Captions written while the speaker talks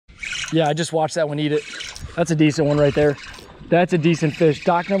Yeah, I just watched that one eat it. That's a decent one right there. That's a decent fish.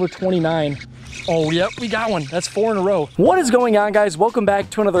 Dock number 29. Oh, yep, we got one. That's 4 in a row. What is going on, guys? Welcome back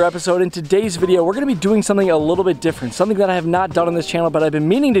to another episode. In today's video, we're going to be doing something a little bit different, something that I have not done on this channel, but I've been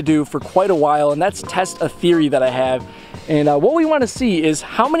meaning to do for quite a while, and that's test a theory that I have. And what we want to see is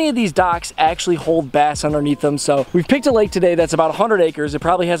how many of these docks actually hold bass underneath them. So we've picked a lake today that's about 100 acres. It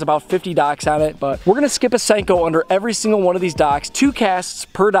probably has about 50 docks on it, but we're going to skip a Senko under every single one of these docks, 2 casts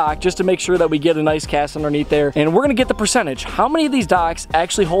per dock, just to make sure that we get a nice cast underneath there. And we're going to get the percentage. How many of these docks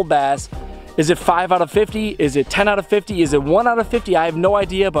actually hold bass? Is it 5 out of 50? Is it 10 out of 50? Is it 1 out of 50? I have no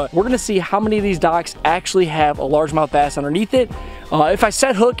idea, but we're gonna see how many of these docks actually have a largemouth bass underneath it. If I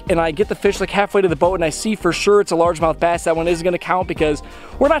set hook and I get the fish like halfway to the boat and I see for sure it's a largemouth bass, that one is gonna count because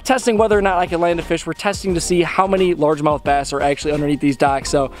we're not testing whether or not I can land a fish. We're testing to see how many largemouth bass are actually underneath these docks.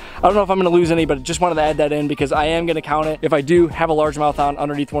 So I don't know if I'm gonna lose any, but just wanted to add that in because I am gonna count it if I do have a largemouth on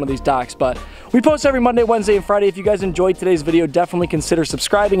underneath one of these docks. But we post every Monday, Wednesday, and Friday. If you guys enjoyed today's video, definitely consider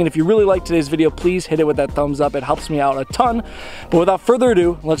subscribing. And if you really like today's video, please hit it with that thumbs up. It helps me out a ton. But without further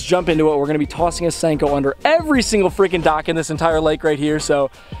ado, let's jump into it. We're gonna be tossing a Senko under every single freaking dock in this entire lake right here.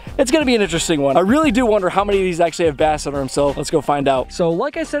 So it's gonna be an interesting one. I really do wonder how many of these actually have bass under them, so let's go find out. So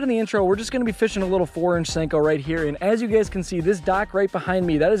like I said in the intro, we're just gonna be fishing a little 4-inch Senko right here. And as you guys can see, this dock right behind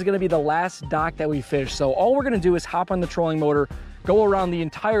me, that is gonna be the last dock that we fish. So all we're gonna do is hop on the trolling motor, go around the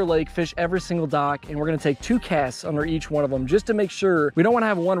entire lake, fish every single dock, and we're gonna take 2 casts under each one of them just to make sure. We don't wanna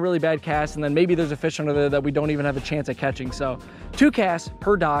have one really bad cast and then maybe there's a fish under there that we don't even have a chance at catching. So 2 casts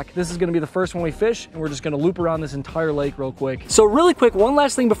per dock. This is gonna be the first one we fish, and we're just gonna loop around this entire lake real quick. So really quick, one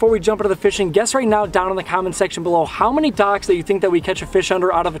last thing before we jump into the fishing. Guess right now down in the comment section below how many docks that you think that we catch a fish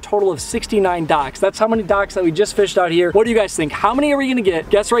under out of a total of 69 docks. That's how many docks that we just fished out here. What do you guys think? How many are we gonna get?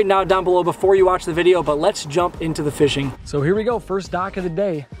 Guess right now down below before you watch the video, but let's jump into the fishing. So here we go, first dock of the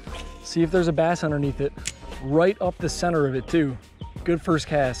day. See if there's a bass underneath it. Right up the center of it too. Good first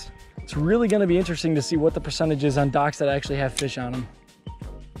cast. It's really gonna be interesting to see what the percentage is on docks that actually have fish on them.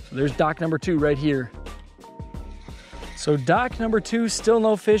 So there's dock number 2 right here. So dock number 2, still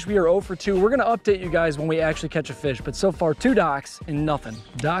no fish. We are 0 for 2. We're gonna update you guys when we actually catch a fish, but so far 2 docks and nothing.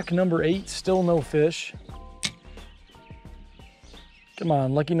 Dock number 8, still no fish. Come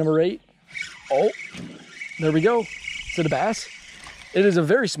on, lucky number 8. Oh, there we go. Is it a bass? It is a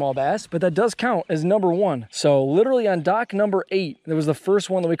very small bass, but that does count as number 1. So literally on dock number 8, that was the first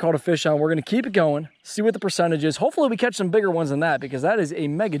one that we caught a fish on. We're gonna keep it going, see what the percentage is. Hopefully we catch some bigger ones than that because that is a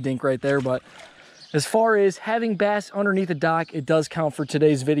mega dink right there. But as far as having bass underneath a dock, it does count for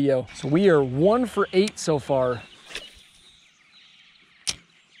today's video. So we are 1 for 8 so far.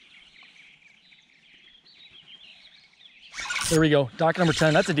 There we go, dock number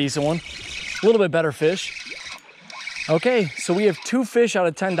 10, that's a decent one. A little bit better fish. Okay, so we have 2 fish out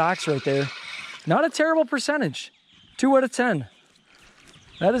of 10 docks right there. Not a terrible percentage, 2 out of 10.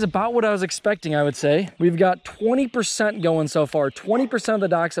 That is about what I was expecting, I would say. We've got 20% going so far. 20% of the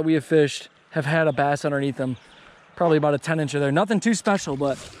docks that we have fished have had a bass underneath them. Probably about a 10-incher there. Nothing too special,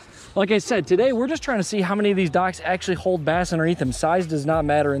 but like I said, today we're just trying to see how many of these docks actually hold bass underneath them. Size does not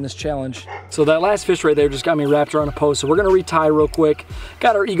matter in this challenge. So that last fish right there just got me wrapped around a post. So we're gonna retie real quick.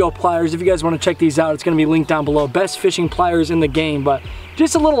 Got our Ego pliers. If you guys wanna check these out, it's gonna be linked down below. Best fishing pliers in the game. But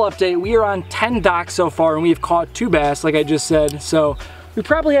just a little update. We are on 10 docks so far and we've caught 2 bass, like I just said. So we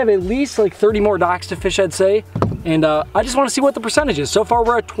probably have at least like 30 more docks to fish, I'd say. And I just want to see what the percentage is. So far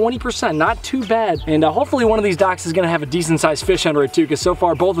we're at 20%, not too bad. And hopefully one of these docks is gonna have a decent sized fish under it too, because so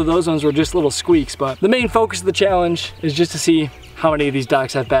far both of those ones were just little squeaks. But the main focus of the challenge is just to see how many of these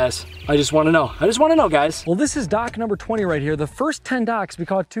docks have bass. I just want to know. I just want to know, guys. Well, this is dock number 20 right here. The first 10 docks we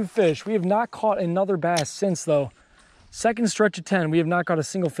caught 2 fish. We have not caught another bass since though. Second stretch of 10, we have not caught a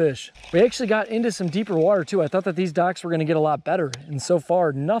single fish. We actually got into some deeper water too. I thought that these docks were gonna get a lot better, and so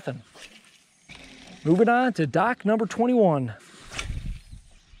far, nothing. Moving on to dock number 21.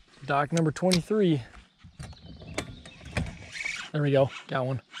 Dock number 23. There we go, got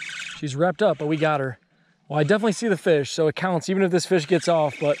one. She's wrapped up, but we got her. Well, I definitely see the fish, so it counts even if this fish gets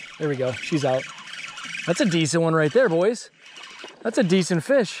off, but there we go, she's out. That's a decent one right there, boys. That's a decent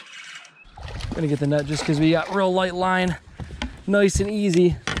fish. Gonna get the net just because we got real light line, nice and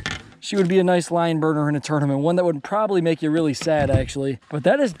easy. She would be a nice line burner in a tournament, one that would probably make you really sad actually. But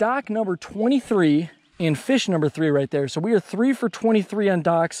that is dock number 23 and fish number 3 right there. So we are 3 for 23 on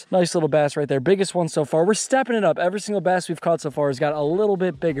docks. Nice little bass right there, biggest one so far. We're stepping it up. Every single bass we've caught so far has got a little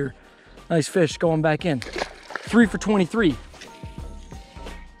bit bigger. Nice fish going back in. 3 for 23.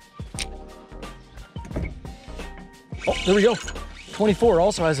 Oh, there we go. 24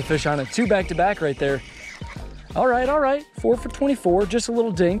 also has a fish on it. 2 back-to-back right there. All right. 4 for 24, just a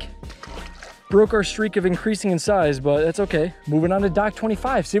little dink. Broke our streak of increasing in size, but that's okay. Moving on to dock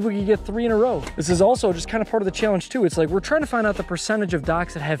 25, see if we can get 3 in a row. This is also just kind of part of the challenge too. It's like we're trying to find out the percentage of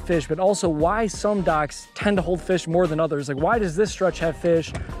docks that have fish, but also why some docks tend to hold fish more than others. Like why does this stretch have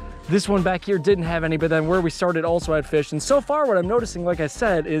fish? This one back here didn't have any, but then where we started also had fish. And so far what I'm noticing, like I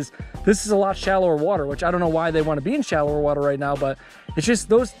said, is this is a lot shallower water, which I don't know why they want to be in shallower water right now, but it's just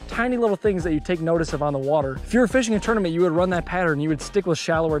those tiny little things that you take notice of on the water. If you were fishing a tournament, you would run that pattern. You would stick with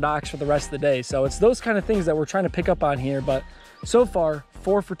shallower docks for the rest of the day. So it's those kind of things that we're trying to pick up on here. But so far,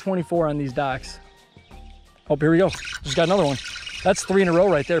 4 for 24 on these docks. Oh, here we go. Just got another one. That's 3 in a row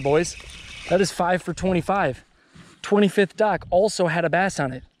right there, boys. That is 5 for 25. 25th dock also had a bass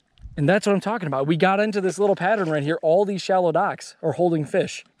on it. And that's what I'm talking about. We got into this little pattern right here. All these shallow docks are holding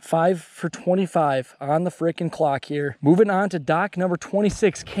fish. 5 for 25 on the frickin' clock here. Moving on to dock number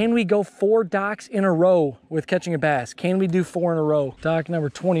 26. Can we go 4 docks in a row with catching a bass? Can we do 4 in a row? Dock number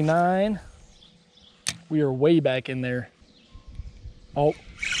 29. We are way back in there. Oh,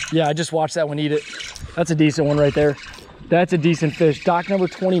 yeah, I just watched that one eat it. That's a decent one right there. That's a decent fish. Dock number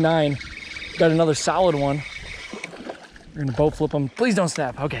 29. Got another solid one. We're gonna boat flip them. Please don't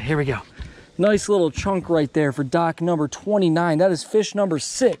snap. Okay, here we go. Nice little chunk right there for dock number 29. That is fish number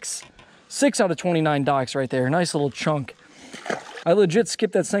 6. 6 out of 29 docks right there. Nice little chunk. I legit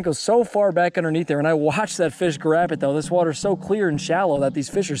skipped that Senko so far back underneath there, and I watched that fish grab it though. This water's so clear and shallow that these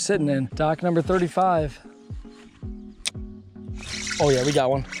fish are sitting in. Dock number 35. Oh yeah, we got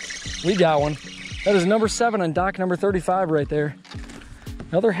one. We got one. That is number 7 on dock number 35 right there.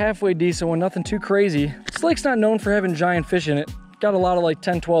 Another halfway decent one, nothing too crazy. This lake's not known for having giant fish in it. Got a lot of like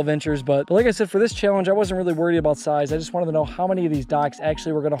 10, 12 inchers, but like I said, for this challenge, I wasn't really worried about size. I just wanted to know how many of these docks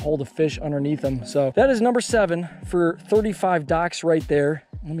actually were gonna hold a fish underneath them. So that is number 7 for 35 docks right there.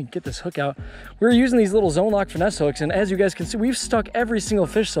 Let me get this hook out. We're using these little zone lock finesse hooks, and as you guys can see, we've stuck every single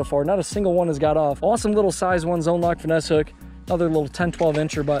fish so far. Not a single one has got off. Awesome little size 1 zone lock finesse hook. Another little 10, 12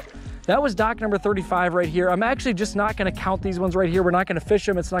 incher, but that was dock number 35 right here. I'm actually just not gonna count these ones right here. We're not gonna fish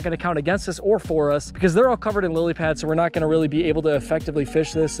them. It's not gonna count against us or for us because they're all covered in lily pads, so we're not gonna really be able to effectively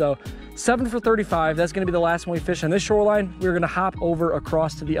fish this. So 7 for 35, that's gonna be the last one we fish on this shoreline. We're gonna hop over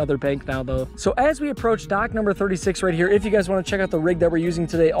across to the other bank now though. So as we approach dock number 36 right here, if you guys wanna check out the rig that we're using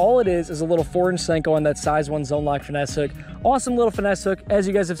today, all it is a little 4-inch Senko on that size 1 zone lock finesse hook. Awesome little finesse hook. As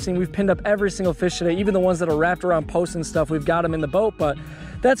you guys have seen, we've pinned up every single fish today, even the ones that are wrapped around posts and stuff. We've got them in the boat, but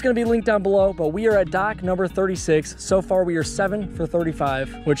that's gonna be linked down below. But we are at dock number 36. So far we are 7 for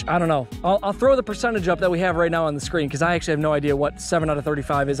 35, which I don't know. I'll throw the percentage up that we have right now on the screen because I actually have no idea what 7 out of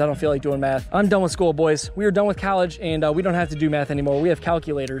 35 is. I don't feel like doing math. I'm done with school, boys. We are done with college and we don't have to do math anymore. We have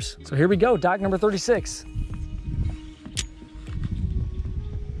calculators. So here we go, dock number 36.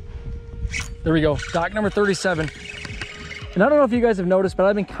 There we go, dock number 37. And I don't know if you guys have noticed, but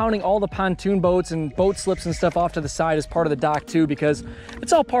I've been counting all the pontoon boats and boat slips and stuff off to the side as part of the dock too, because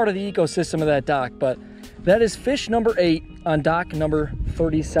it's all part of the ecosystem of that dock. But that is fish number 8 on dock number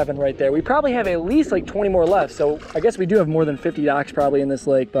 37 right there. We probably have at least like 20 more left. So I guess we do have more than 50 docks probably in this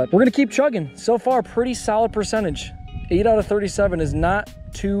lake, but we're gonna keep chugging. So far, pretty solid percentage. 8 out of 37 is not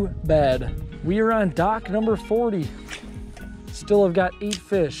too bad. We are on dock number 40. Still have got 8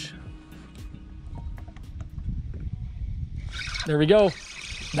 fish. There we go.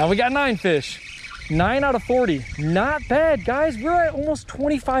 Now we got 9 fish. 9 out of 40. Not bad, guys. We're at almost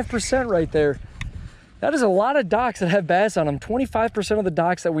 25% right there. That is a lot of docks that have bass on them. 25% of the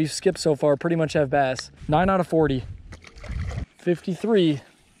docks that we've skipped so far pretty much have bass. 9 out of 40. 53.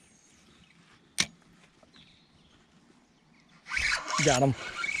 Got him.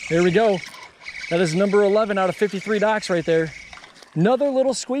 There we go. That is number 11 out of 53 docks right there. Another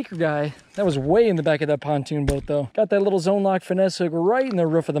little squeaker guy. That was way in the back of that pontoon boat though. Got that little zone lock finesse hook right in the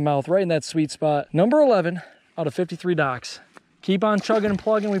roof of the mouth, right in that sweet spot. Number 11 out of 53 docks. Keep on chugging and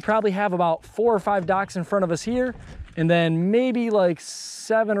plugging. We probably have about 4 or 5 docks in front of us here, and then maybe like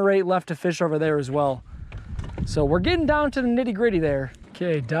 7 or 8 left to fish over there as well. So we're getting down to the nitty gritty there.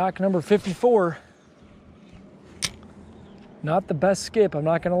 Okay, dock number 54. Not the best skip, I'm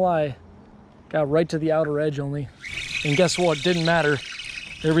not gonna lie. Got right to the outer edge only. And guess what? Didn't matter.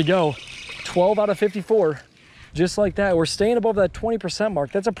 There we go. 12 out of 54. Just like that. We're staying above that 20%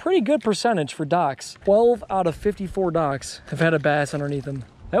 mark. That's a pretty good percentage for docks. 12 out of 54 docks have had a bass underneath them.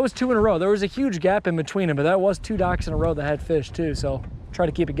 That was 2 in a row. There was a huge gap in between them, but that was 2 docks in a row that had fish too. So try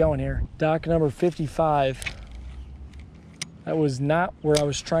to keep it going here. Dock number 55. That was not where I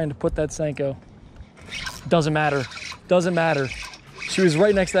was trying to put that Senko. Doesn't matter. Doesn't matter. She was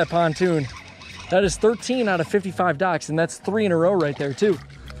right next to that pontoon. That is 13 out of 55 docks, and that's 3 in a row right there too.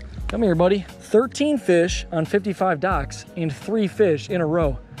 Come here, buddy. 13 fish on 55 docks and 3 fish in a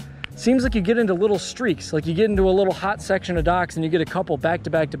row. Seems like you get into little streaks, like you get into a little hot section of docks and you get a couple back to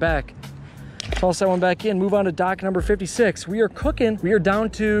back to back. Toss that one back in, move on to dock number 56. We are cooking. We are down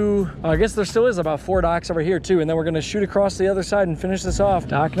to, I guess there still is about 4 docks over here too, and then we're gonna shoot across the other side and finish this off.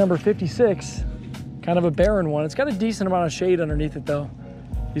 Dock number 56, kind of a barren one. It's got a decent amount of shade underneath it though.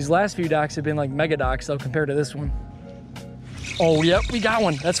 These last few docks have been like mega docks though compared to this one. Oh, yep, we got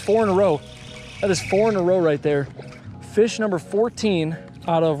one. That's 4 in a row. That is 4 in a row right there. Fish number 14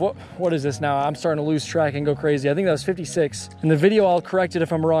 out of, what is this now? I'm starting to lose track and go crazy. I think that was 56. In the video, I'll correct it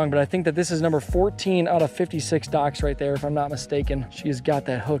if I'm wrong, but I think that this is number 14 out of 56 docks right there, if I'm not mistaken. She has got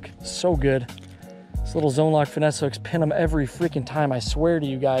that hook so good. This little zone lock finesse hooks pin them every freaking time, I swear to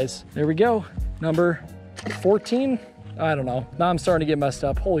you guys. There we go. Number 14? I don't know. Now I'm starting to get messed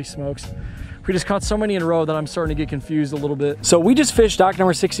up. Holy smokes. We just caught so many in a row that I'm starting to get confused a little bit. So we just fished dock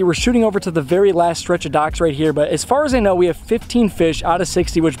number 60. We're shooting over to the very last stretch of docks right here, but as far as I know, we have 15 fish out of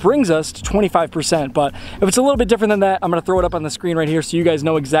 60, which brings us to 25%. But if it's a little bit different than that, I'm gonna throw it up on the screen right here so you guys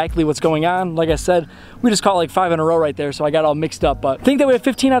know exactly what's going on. Like I said, we just caught like 5 in a row right there, so I got all mixed up. But I think that we have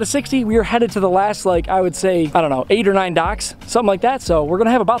 15 out of 60. We are headed to the last, like, I would say, I don't know, 8 or 9 docks, something like that. So we're gonna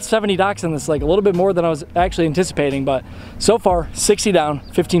have about 70 docks in this, like a little bit more than I was actually anticipating. But so far, 60 down,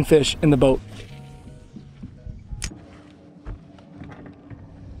 15 fish in the boat.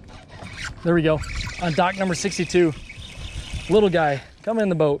 There we go, on dock number 62. Little guy coming in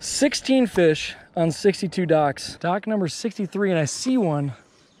the boat. 16 fish on 62 docks. Dock number 63, and I see one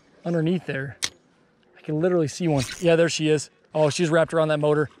underneath there. I can literally see one. Yeah, there she is. Oh, she's wrapped around that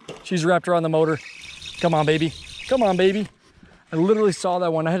motor. She's wrapped around the motor. Come on, baby. Come on, baby. I literally saw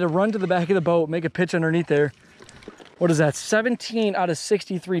that one. I had to run to the back of the boat, make a pitch underneath there. What is that? 17 out of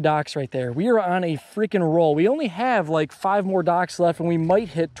 63 docks right there. We are on a freaking roll. We only have like 5 more docks left and we might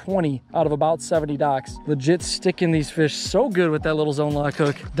hit 20 out of about 70 docks. Legit sticking these fish so good with that little zone lock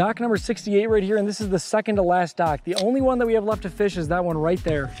hook. Dock number 68 right here, and this is the second to last dock. The only one that we have left to fish is that one right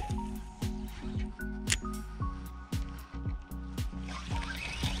there.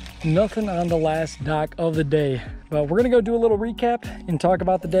 Nothing on the last dock of the day. But we're gonna go do a little recap and talk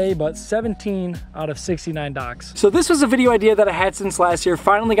about the day, but 17 out of 69 docks. So this was a video idea that I had since last year.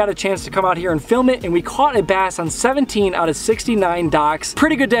 Finally got a chance to come out here and film it, and we caught a bass on 17 out of 69 docks.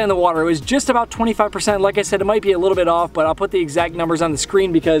 Pretty good day in the water. It was just about 25%. Like I said, it might be a little bit off, but I'll put the exact numbers on the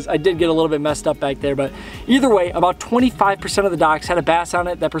screen because I did get a little bit messed up back there. But either way, about 25% of the docks had a bass on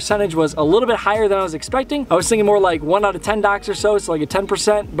it. That percentage was a little bit higher than I was expecting. I was thinking more like 1 out of 10 docks or so, so like a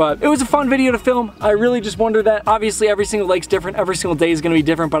 10%, but it was a fun video to film. I really just wondered that. Obviously, every single lake's different. Every single day is going to be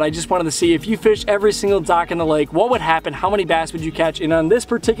different, but I just wanted to see if you fish every single dock in the lake, what would happen? How many bass would you catch? And on this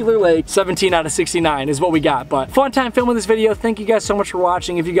particular lake, 17 out of 69 is what we got. But fun time filming this video. Thank you guys so much for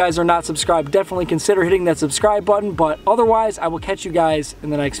watching. If you guys are not subscribed, definitely consider hitting that subscribe button. But otherwise, I will catch you guys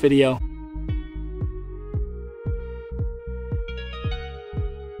in the next video.